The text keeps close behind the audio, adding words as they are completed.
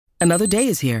Another day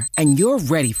is here, and you're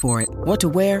ready for it. What to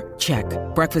wear? Check.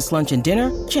 Breakfast, lunch, and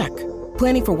dinner? Check.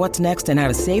 Planning for what's next and how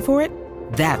to save for it?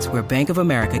 That's where Bank of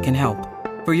America can help.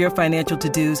 For your financial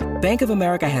to-dos, Bank of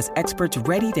America has experts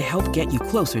ready to help get you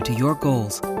closer to your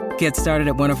goals. Get started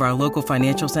at one of our local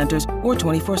financial centers or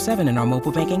 24/7 in our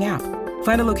mobile banking app.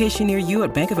 Find a location near you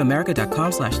at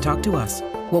bankofamerica.com/talktous.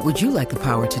 What would you like the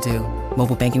power to do?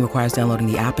 Mobile banking requires downloading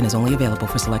the app and is only available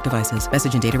for select devices.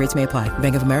 Message and data rates may apply.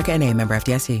 Bank of America N.A., member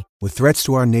FDIC. With threats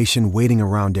to our nation waiting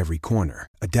around every corner,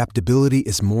 adaptability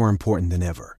is more important than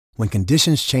ever. When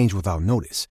conditions change without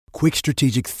notice, quick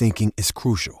strategic thinking is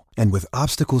crucial. And with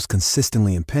obstacles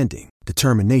consistently impending,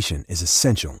 determination is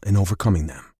essential in overcoming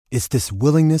them. It's this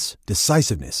willingness,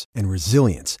 decisiveness, and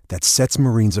resilience that sets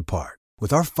Marines apart.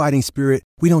 With our fighting spirit,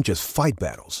 we don't just fight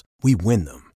battles, we win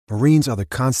them. Marines are the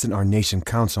constant our nation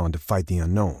counts on to fight the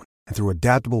unknown. And through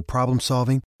adaptable problem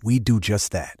solving, we do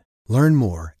just that. Learn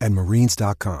more at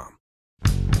marines.com.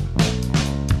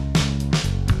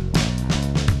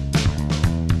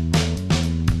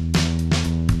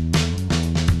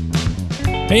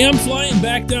 Hey, I'm flying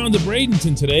back down to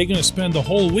Bradenton today. Going to spend the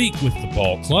whole week with the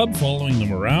ball club, following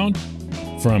them around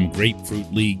from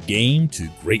Grapefruit League game to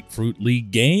Grapefruit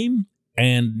League game.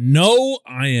 And no,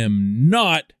 I am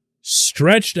not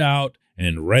stretched out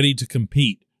and ready to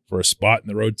compete for a spot in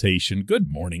the rotation.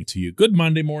 Good morning to you. Good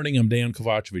Monday morning. I'm Dan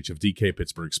Kovacevic of DK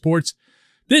Pittsburgh Sports.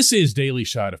 This is Daily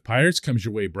Shot of Pirates. Comes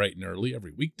your way bright and early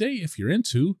every weekday if you're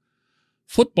into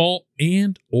football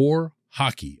and or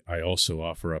hockey. I also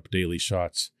offer up daily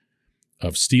shots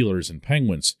of Steelers and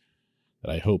Penguins that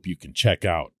I hope you can check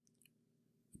out.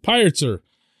 The Pirates are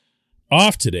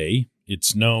off today.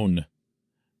 It's known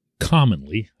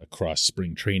commonly across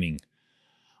spring training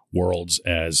worlds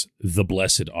as the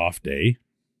blessed off day.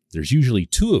 There's usually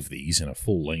two of these in a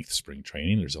full-length spring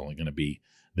training. There's only going to be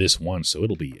this one, so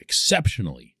it'll be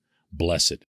exceptionally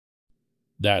blessed.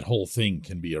 That whole thing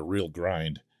can be a real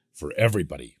grind for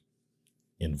everybody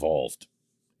involved.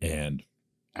 And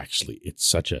actually, it's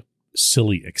such a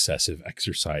silly, excessive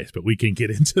exercise, but we can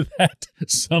get into that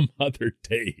some other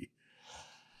day.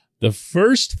 The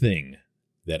first thing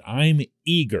that I'm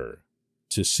eager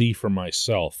to see for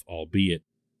myself, albeit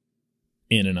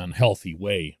in an unhealthy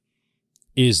way,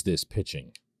 is this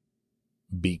pitching,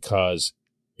 because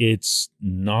it's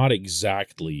not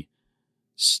exactly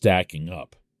stacking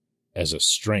up as a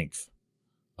strength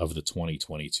of the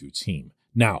 2022 team.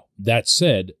 Now, that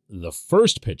said, the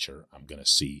first pitcher I'm going to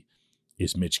see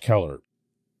is Mitch Keller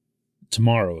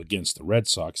tomorrow against the Red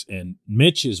Sox. And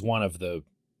Mitch is one of the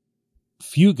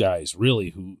few guys, really,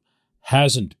 who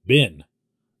hasn't been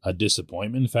a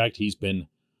disappointment. In fact, he's been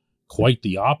quite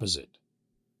the opposite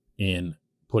in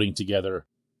putting together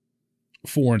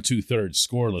 4 2/3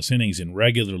 scoreless innings and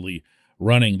regularly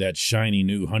running that shiny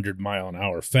new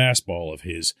 100-mile-an-hour fastball of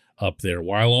his up there,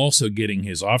 while also getting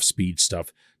his off-speed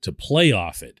stuff to play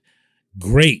off it.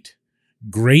 Great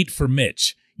for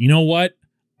Mitch. You know what?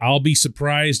 I'll be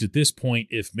surprised at this point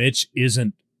if Mitch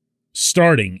isn't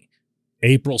starting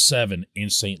April 7 in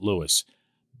St. Louis.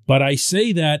 But I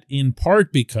say that in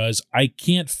part because I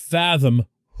can't fathom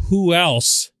who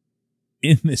else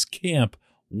in this camp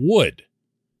would.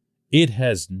 It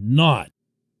has not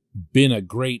been a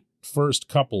great first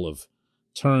couple of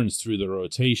turns through the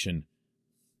rotation,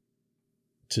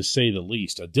 to say the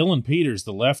least. Dylan Peters,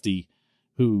 the lefty,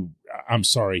 who, I'm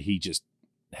sorry, he just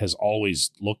has always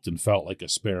looked and felt like a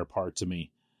spare part to me,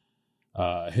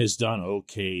 has done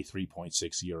okay,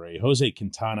 3.6 ERA. Jose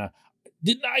Quintana,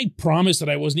 didn't I promise that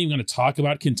I wasn't even going to talk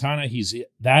about Quintana? He's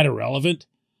that irrelevant.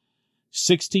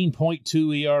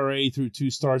 16.2 ERA through 2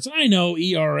 starts. And I know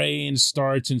ERA and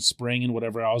starts in spring and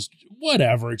whatever else.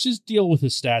 Whatever. Just deal with the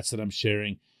stats that I'm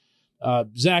sharing.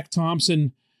 Zach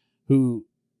Thompson, who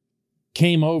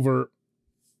came over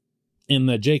in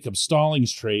the Jacob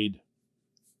Stallings trade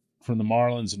from the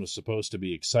Marlins and was supposed to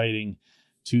be exciting.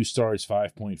 2 starts,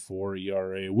 5.4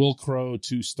 ERA. Will Crowe,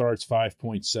 2 starts,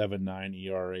 5.79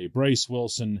 ERA. Bryce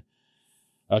Wilson,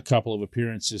 a couple of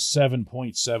appearances,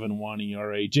 7.71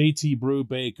 ERA. JT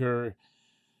Brubaker,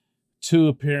 2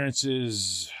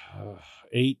 appearances,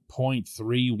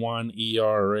 8.31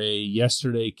 ERA.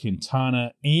 Yesterday,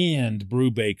 Quintana and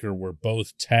Brubaker were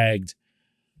both tagged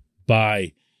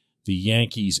by the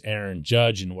Yankees' Aaron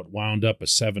Judge in what wound up a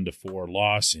 7-4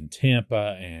 loss in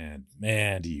Tampa. And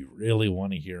man, do you really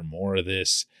want to hear more of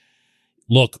this?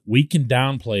 Look, we can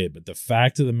downplay it, but the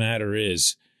fact of the matter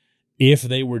is, if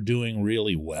they were doing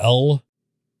really well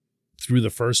through the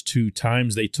first 2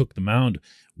 times they took the mound,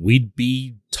 we'd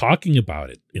be talking about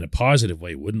it in a positive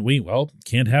way, wouldn't we? Well,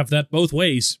 can't have that both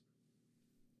ways.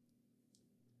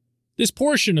 This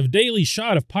portion of Daily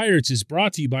Shot of Pirates is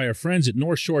brought to you by our friends at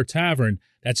North Shore Tavern.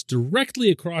 That's directly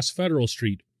across Federal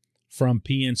Street from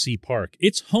PNC Park.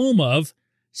 It's home of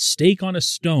Steak on a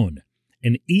Stone,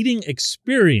 an eating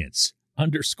experience,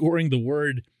 underscoring the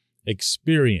word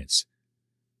experience.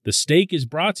 The steak is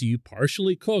brought to you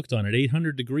partially cooked on an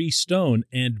 800-degree stone,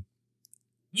 and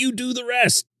you do the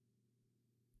rest.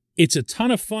 It's a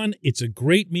ton of fun, it's a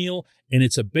great meal, and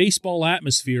it's a baseball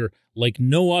atmosphere like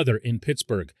no other in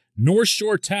Pittsburgh. North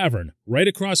Shore Tavern, right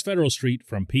across Federal Street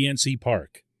from PNC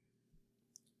Park.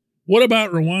 What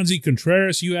about Roansy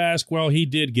Contreras, you ask? Well, he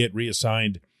did get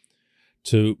reassigned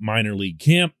to minor league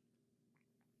camp,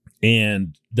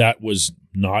 and that was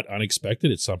not unexpected.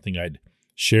 It's something I'd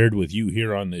shared with you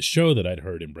here on this show that I'd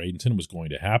heard in Bradenton was going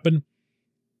to happen.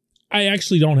 I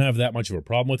actually don't have that much of a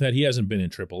problem with that. He hasn't been in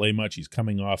AAA much. He's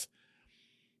coming off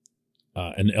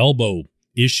an elbow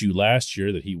issue last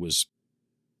year that he was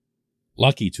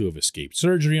lucky to have escaped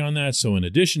surgery on that. So in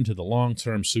addition to the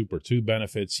long-term Super 2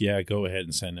 benefits, yeah, go ahead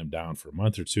and send him down for a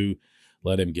month or two.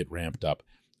 Let him get ramped up.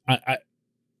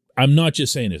 I'm not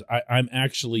just saying this. I'm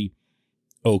actually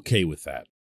okay with that.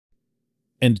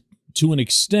 And to an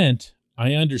extent,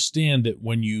 I understand that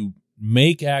when you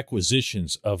make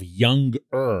acquisitions of younger,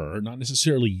 not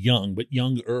necessarily young, but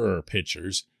younger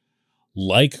pitchers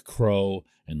like Crow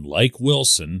and like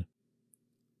Wilson,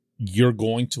 you're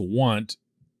going to want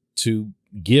to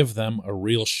give them a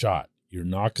real shot. You're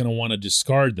not going to want to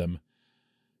discard them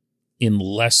in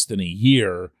less than a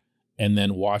year and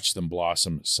then watch them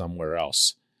blossom somewhere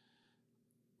else.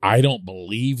 I don't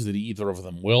believe that either of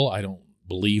them will. I don't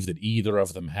believe that either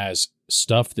of them has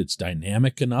stuff that's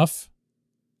dynamic enough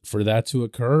for that to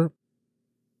occur.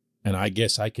 And I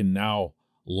guess I can now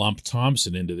lump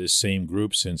Thompson into this same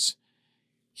group since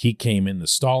he came in the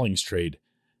Stallings trade.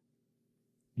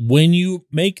 When you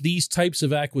make these types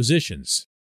of acquisitions,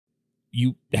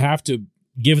 you have to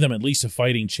give them at least a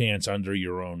fighting chance under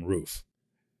your own roof.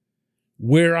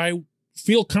 Where I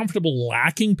feel comfortable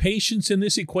lacking patience in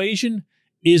this equation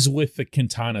is with the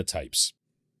Quintana types.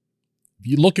 If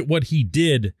you look at what he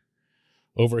did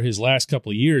over his last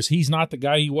couple of years, he's not the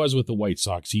guy he was with the White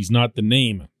Sox. He's not the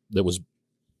name that was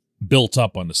built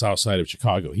up on the south side of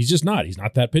Chicago. He's just not. He's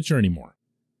not that pitcher anymore.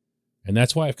 And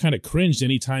that's why I've kind of cringed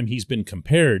anytime he's been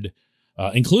compared,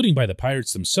 including by the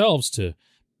Pirates themselves, to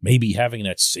maybe having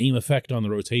that same effect on the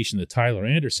rotation that Tyler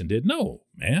Anderson did. No,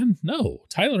 man, no.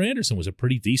 Tyler Anderson was a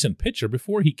pretty decent pitcher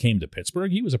before he came to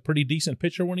Pittsburgh. He was a pretty decent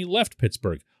pitcher when he left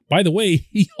Pittsburgh. By the way,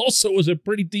 he also was a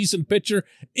pretty decent pitcher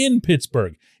in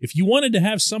Pittsburgh. If you wanted to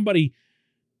have somebody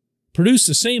produce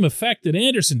the same effect that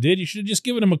Anderson did, you should have just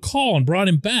given him a call and brought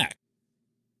him back.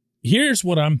 Here's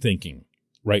what I'm thinking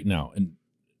right now, and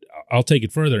I'll take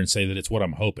it further and say that it's what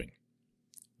I'm hoping.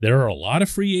 There are a lot of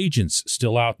free agents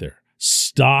still out there.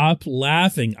 Stop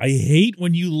laughing. I hate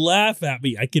when you laugh at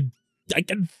me. I can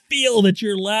feel that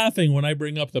you're laughing when I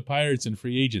bring up the Pirates and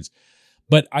free agents.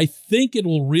 But I think it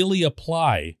will really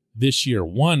apply this year.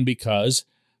 One, because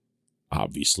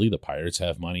obviously the Pirates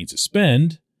have money to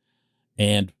spend.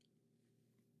 And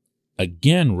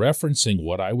again, referencing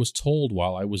what I was told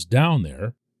while I was down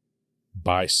there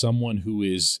by someone who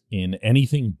is in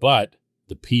anything but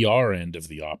the PR end of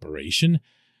the operation,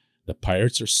 the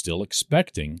Pirates are still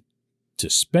expecting to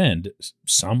spend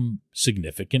some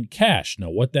significant cash. Now,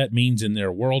 what that means in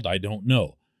their world, I don't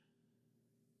know.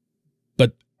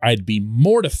 But I'd be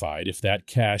mortified if that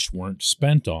cash weren't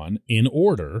spent on, in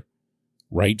order,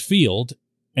 right field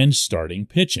and starting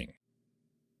pitching.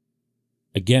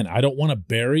 Again, I don't want to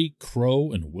bury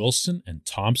Crow and Wilson and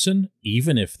Thompson,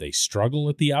 even if they struggle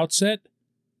at the outset.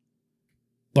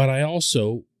 But I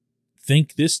also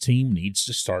think this team needs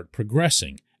to start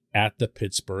progressing at the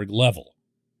Pittsburgh level.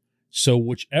 So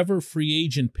whichever free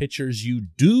agent pitchers you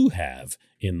do have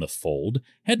in the fold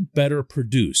had better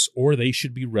produce, or they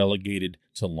should be relegated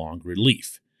to long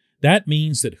relief. That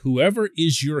means that whoever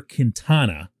is your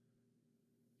Quintana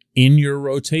in your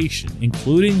rotation,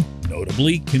 including,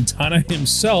 notably, Quintana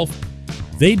himself,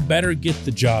 they'd better get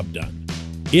the job done.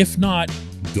 If not,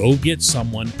 go get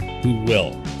someone who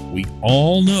will. We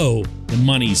all know the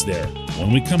money's there.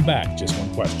 When we come back, just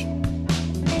one question.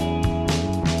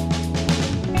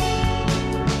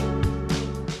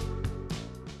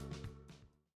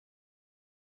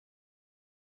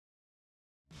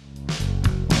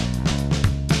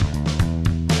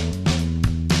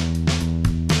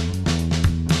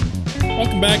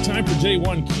 Welcome back. Time for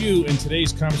J1Q, and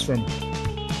today's comes from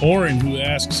Oren, who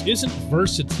asks, isn't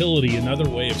versatility another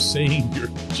way of saying you're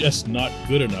just not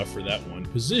good enough for that one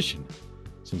position?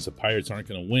 Since the Pirates aren't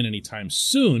going to win anytime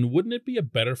soon, wouldn't it be a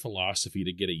better philosophy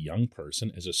to get a young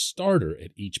person as a starter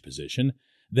at each position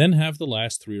then have the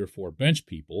last 3 or 4 bench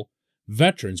people,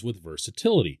 veterans with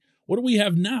versatility. What do we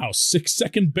have now? 6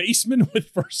 second basemen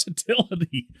with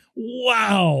versatility.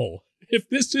 Wow. If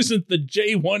this isn't the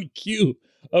J1Q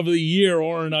of the year,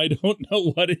 Oren, I don't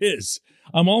know what is.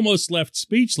 I'm almost left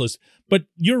speechless, but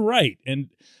you're right. And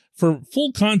for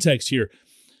full context here,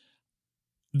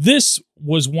 this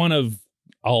was one of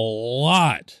a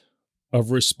lot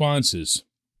of responses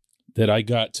that I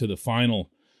got to the final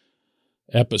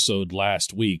episode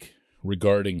last week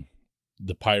regarding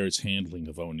the Pirates' handling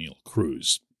of O'Neal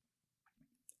Cruz.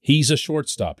 He's a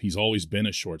shortstop. He's always been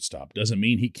a shortstop. Doesn't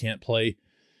mean he can't play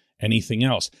anything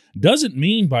else. Doesn't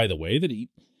mean, by the way, that he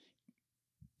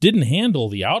didn't handle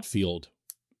the outfield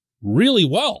really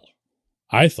well,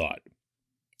 I thought,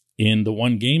 in the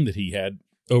one game that he had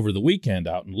over the weekend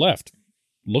out in left.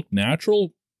 Looked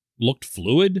natural, looked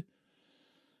fluid,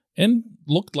 and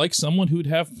looked like someone who'd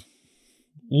have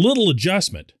little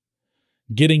adjustment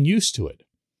getting used to it.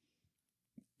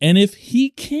 And if he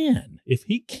can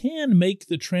make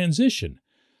the transition,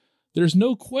 there's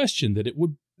no question that it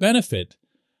would benefit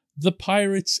the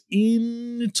Pirates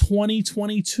in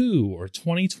 2022 or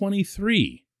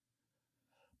 2023.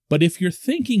 But if you're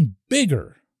thinking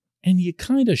bigger, and you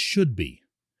kind of should be,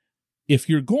 if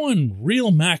you're going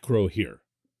real macro here,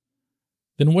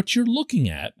 then what you're looking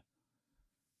at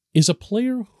is a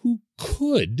player who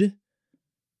could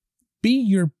be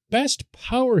your best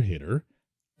power hitter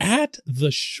at the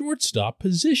shortstop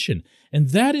position. And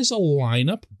that is a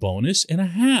lineup bonus and a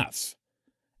half.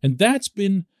 And that's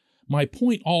been my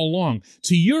point all along.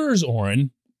 To yours,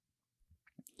 Oren,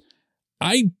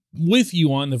 I'm with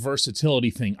you on the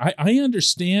versatility thing. I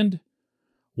understand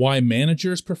why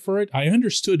managers prefer it. I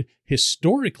understood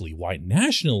historically why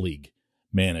National League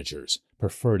managers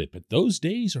preferred it. But those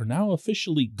days are now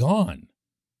officially gone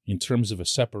in terms of a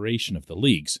separation of the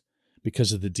leagues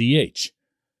because of the DH.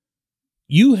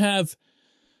 You have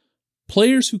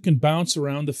players who can bounce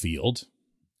around the field,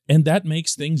 and that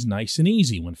makes things nice and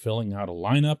easy when filling out a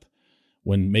lineup,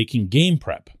 when making game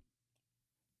prep.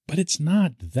 But it's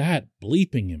not that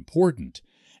bleeping important.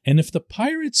 And if the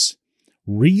Pirates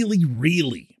really,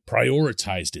 really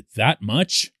prioritized it that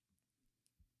much,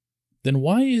 then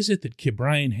why is it that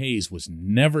Ke'Bryan Hayes was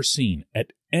never seen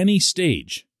at any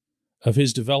stage of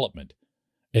his development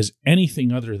as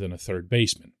anything other than a third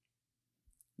baseman?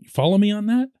 You follow me on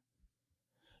that?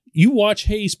 You watch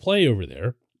Hayes play over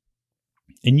there,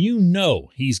 and you know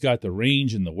he's got the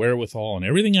range and the wherewithal and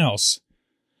everything else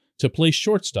to play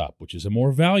shortstop, which is a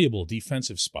more valuable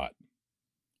defensive spot.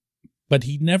 But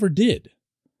he never did.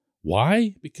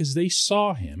 Why? Because they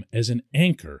saw him as an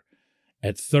anchor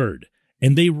at third,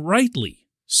 and they rightly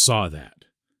saw that.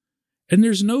 And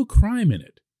there's no crime in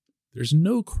it. There's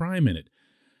no crime in it.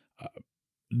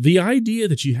 The idea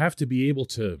that you have to be able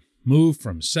to move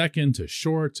from second to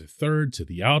short to third to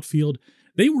the outfield,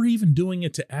 they were even doing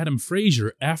it to Adam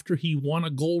Frazier after he won a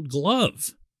Gold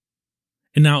Glove.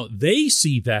 And now they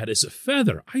see that as a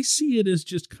feather. I see it as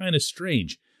just kind of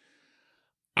strange.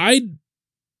 I'd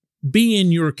be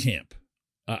in your camp.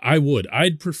 I would.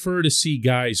 I'd prefer to see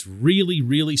guys really,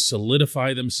 really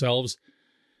solidify themselves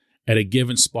at a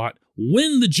given spot.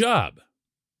 Win the job.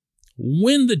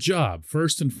 Win the job,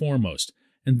 first and foremost,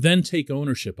 and then take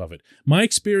ownership of it. My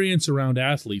experience around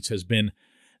athletes has been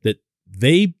that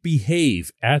they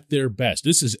behave at their best.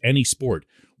 This is any sport.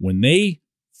 When they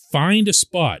find a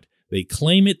spot, they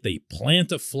claim it, they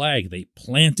plant a flag, they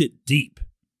plant it deep,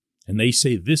 and they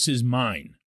say, this is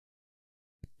mine.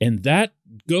 And that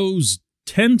goes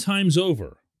 10 times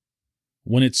over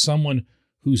when it's someone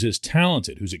who's as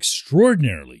talented, who's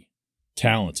extraordinarily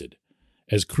talented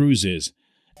as Cruz is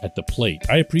at the plate.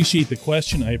 I appreciate the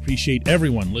question. I appreciate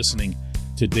everyone listening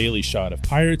to Daily Shot of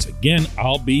Pirates. Again,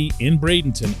 I'll be in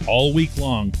Bradenton all week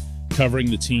long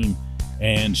covering the team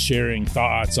and sharing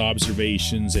thoughts,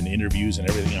 observations, and interviews and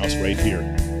everything else right here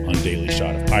on Daily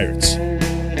Shot of Pirates.